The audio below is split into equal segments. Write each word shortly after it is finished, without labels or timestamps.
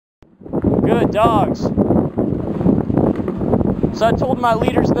Good dogs. So I told my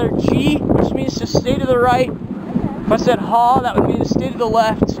leaders there G, which means to stay to the right. If I said Haw, that would mean to stay to the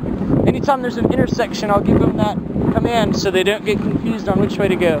left. Anytime there's an intersection, I'll give them that command so they don't get confused on which way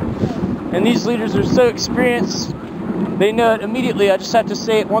to go. And these leaders are so experienced, they know it immediately. I just have to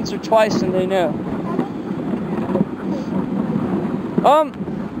say it once or twice and they know.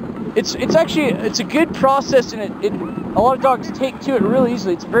 It's a good process, and a lot of dogs take to it really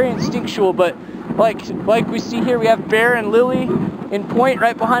easily. It's very instinctual, but like we see here, we have Bear and Lily in point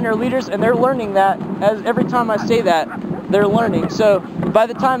right behind our leaders, and they're learning that. As every time I say that, they're learning. So by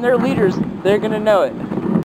the time they're leaders, they're gonna know it.